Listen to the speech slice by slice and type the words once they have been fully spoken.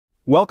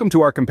Welcome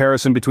to our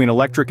comparison between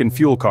electric and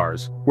fuel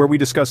cars, where we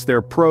discuss their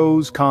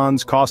pros,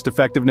 cons,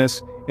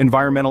 cost-effectiveness,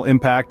 environmental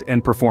impact,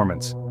 and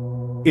performance.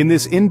 In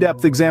this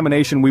in-depth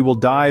examination, we will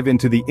dive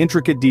into the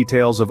intricate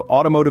details of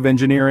automotive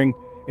engineering,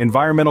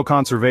 environmental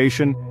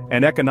conservation,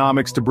 and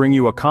economics to bring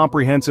you a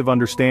comprehensive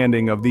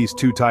understanding of these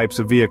two types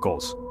of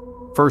vehicles.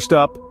 First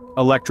up,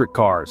 electric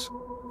cars.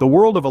 The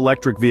world of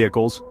electric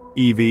vehicles,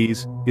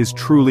 EVs, is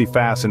truly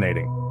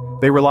fascinating.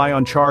 They rely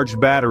on charged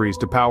batteries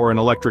to power an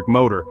electric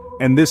motor,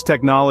 and this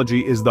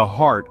technology is the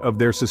heart of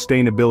their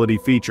sustainability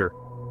feature.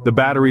 The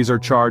batteries are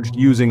charged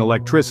using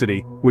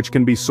electricity, which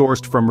can be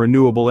sourced from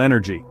renewable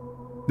energy.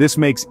 This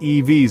makes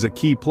EVs a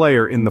key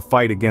player in the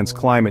fight against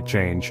climate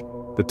change.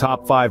 The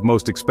top 5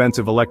 most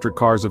expensive electric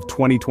cars of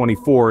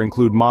 2024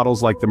 include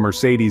models like the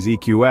Mercedes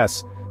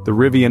EQS, the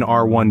Rivian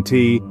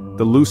R1T,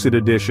 the Lucid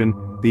Edition,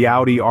 the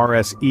Audi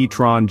RS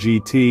e-tron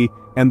GT,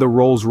 and the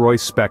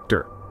Rolls-Royce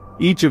Spectre.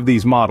 Each of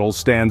these models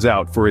stands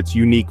out for its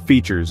unique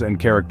features and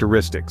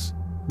characteristics.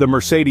 The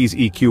Mercedes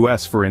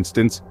EQS, for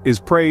instance, is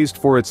praised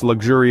for its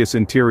luxurious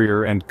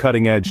interior and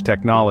cutting-edge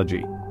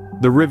technology.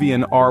 The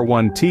Rivian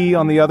R1T,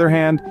 on the other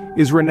hand,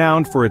 is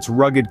renowned for its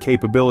rugged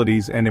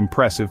capabilities and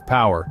impressive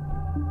power.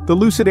 The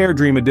Lucid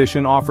Airdream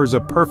Edition offers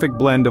a perfect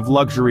blend of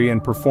luxury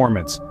and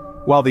performance,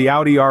 while the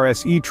Audi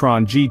RS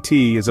e-tron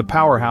GT is a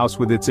powerhouse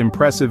with its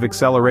impressive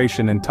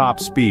acceleration and top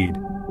speed.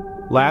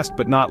 Last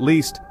but not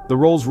least, the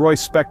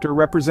Rolls-Royce Spectre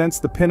represents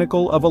the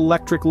pinnacle of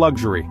electric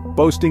luxury,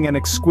 boasting an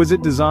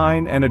exquisite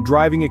design and a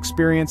driving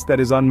experience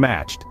that is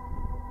unmatched.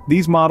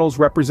 These models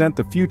represent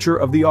the future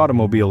of the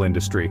automobile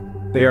industry.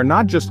 They are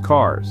not just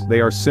cars,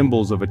 they are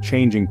symbols of a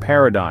changing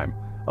paradigm,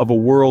 of a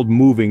world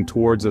moving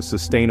towards a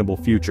sustainable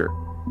future.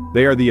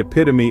 They are the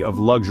epitome of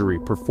luxury,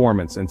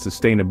 performance, and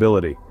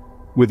sustainability.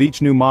 With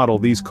each new model,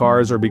 these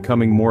cars are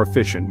becoming more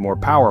efficient, more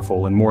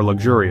powerful, and more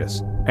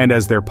luxurious. And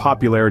as their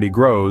popularity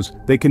grows,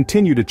 they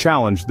continue to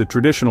challenge the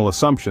traditional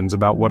assumptions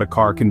about what a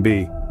car can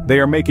be. They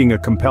are making a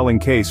compelling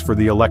case for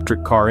the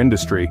electric car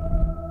industry,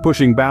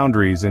 pushing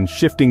boundaries and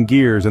shifting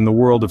gears in the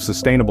world of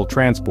sustainable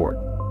transport.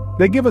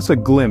 They give us a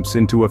glimpse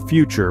into a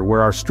future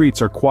where our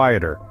streets are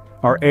quieter,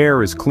 our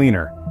air is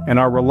cleaner, and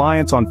our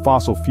reliance on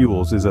fossil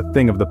fuels is a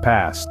thing of the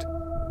past.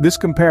 This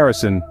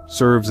comparison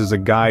serves as a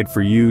guide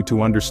for you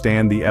to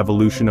understand the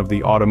evolution of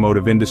the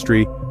automotive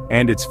industry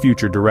and its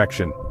future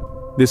direction.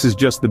 This is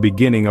just the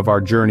beginning of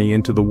our journey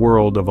into the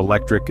world of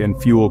electric and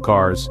fuel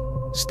cars.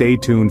 Stay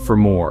tuned for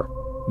more.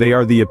 They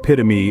are the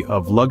epitome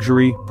of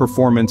luxury,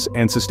 performance,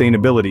 and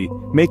sustainability,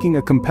 making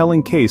a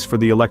compelling case for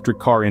the electric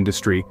car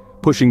industry,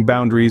 pushing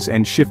boundaries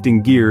and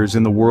shifting gears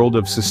in the world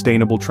of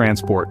sustainable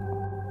transport.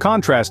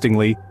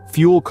 Contrastingly,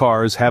 fuel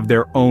cars have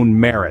their own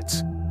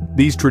merits.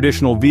 These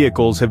traditional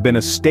vehicles have been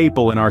a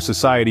staple in our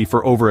society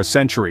for over a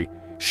century,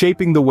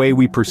 shaping the way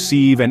we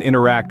perceive and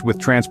interact with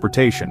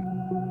transportation.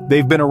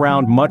 They've been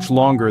around much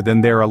longer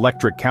than their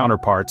electric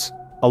counterparts,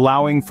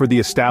 allowing for the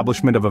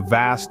establishment of a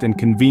vast and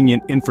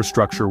convenient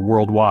infrastructure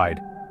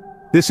worldwide.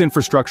 This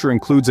infrastructure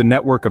includes a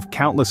network of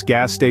countless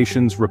gas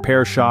stations,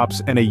 repair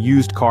shops, and a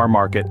used car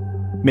market,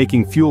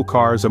 making fuel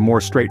cars a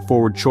more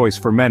straightforward choice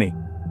for many.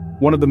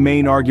 One of the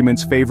main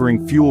arguments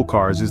favoring fuel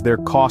cars is their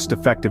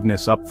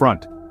cost-effectiveness up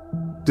front.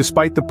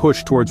 Despite the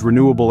push towards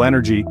renewable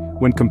energy,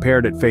 when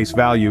compared at face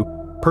value,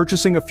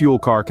 purchasing a fuel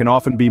car can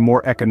often be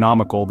more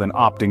economical than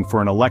opting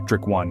for an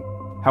electric one.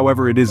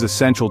 However, it is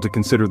essential to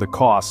consider the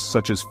costs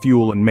such as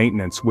fuel and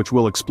maintenance, which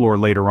we'll explore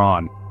later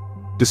on.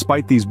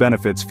 Despite these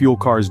benefits, fuel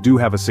cars do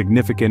have a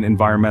significant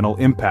environmental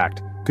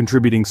impact,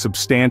 contributing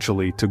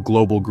substantially to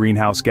global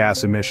greenhouse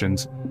gas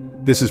emissions.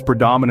 This is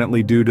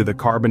predominantly due to the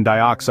carbon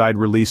dioxide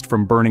released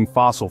from burning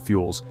fossil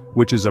fuels,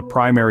 which is a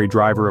primary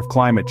driver of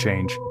climate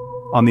change.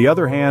 On the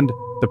other hand,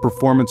 the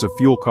performance of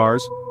fuel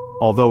cars,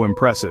 although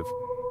impressive,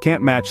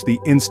 can't match the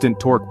instant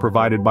torque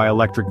provided by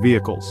electric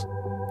vehicles.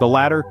 The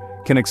latter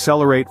can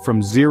accelerate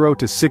from 0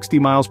 to 60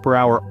 miles per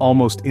hour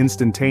almost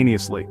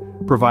instantaneously,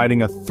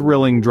 providing a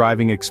thrilling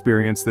driving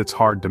experience that's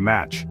hard to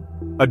match.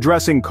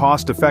 Addressing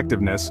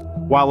cost-effectiveness,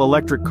 while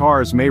electric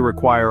cars may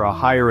require a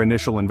higher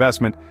initial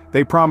investment,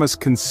 they promise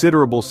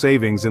considerable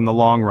savings in the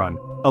long run.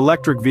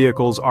 Electric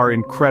vehicles are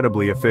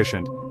incredibly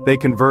efficient. They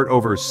convert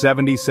over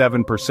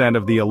 77%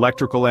 of the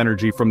electrical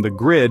energy from the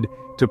grid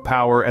to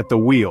power at the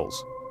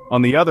wheels.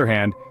 On the other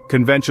hand,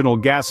 conventional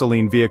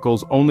gasoline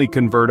vehicles only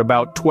convert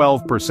about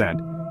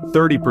 12%,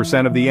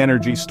 30% of the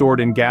energy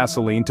stored in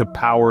gasoline to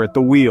power at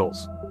the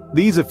wheels.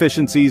 These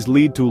efficiencies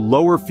lead to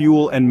lower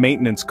fuel and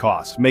maintenance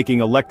costs,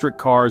 making electric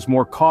cars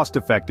more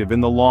cost-effective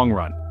in the long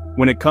run.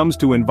 When it comes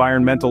to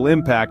environmental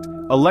impact,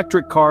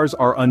 electric cars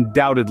are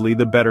undoubtedly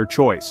the better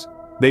choice.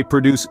 They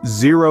produce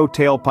zero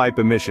tailpipe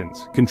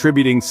emissions,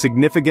 contributing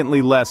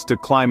significantly less to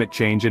climate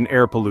change and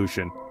air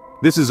pollution.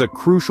 This is a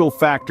crucial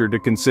factor to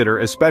consider,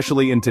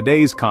 especially in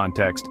today's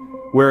context,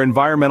 where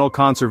environmental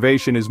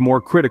conservation is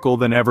more critical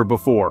than ever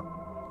before.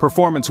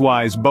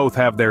 Performance-wise, both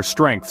have their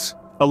strengths.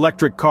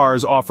 Electric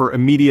cars offer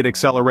immediate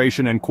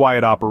acceleration and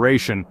quiet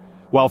operation,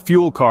 while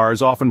fuel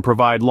cars often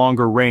provide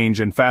longer range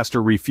and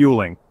faster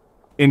refueling.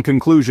 In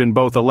conclusion,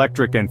 both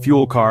electric and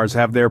fuel cars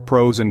have their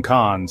pros and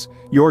cons.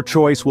 Your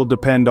choice will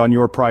depend on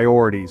your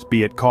priorities,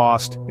 be it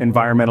cost,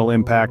 environmental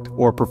impact,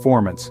 or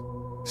performance.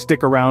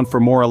 Stick around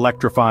for more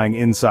electrifying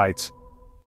insights.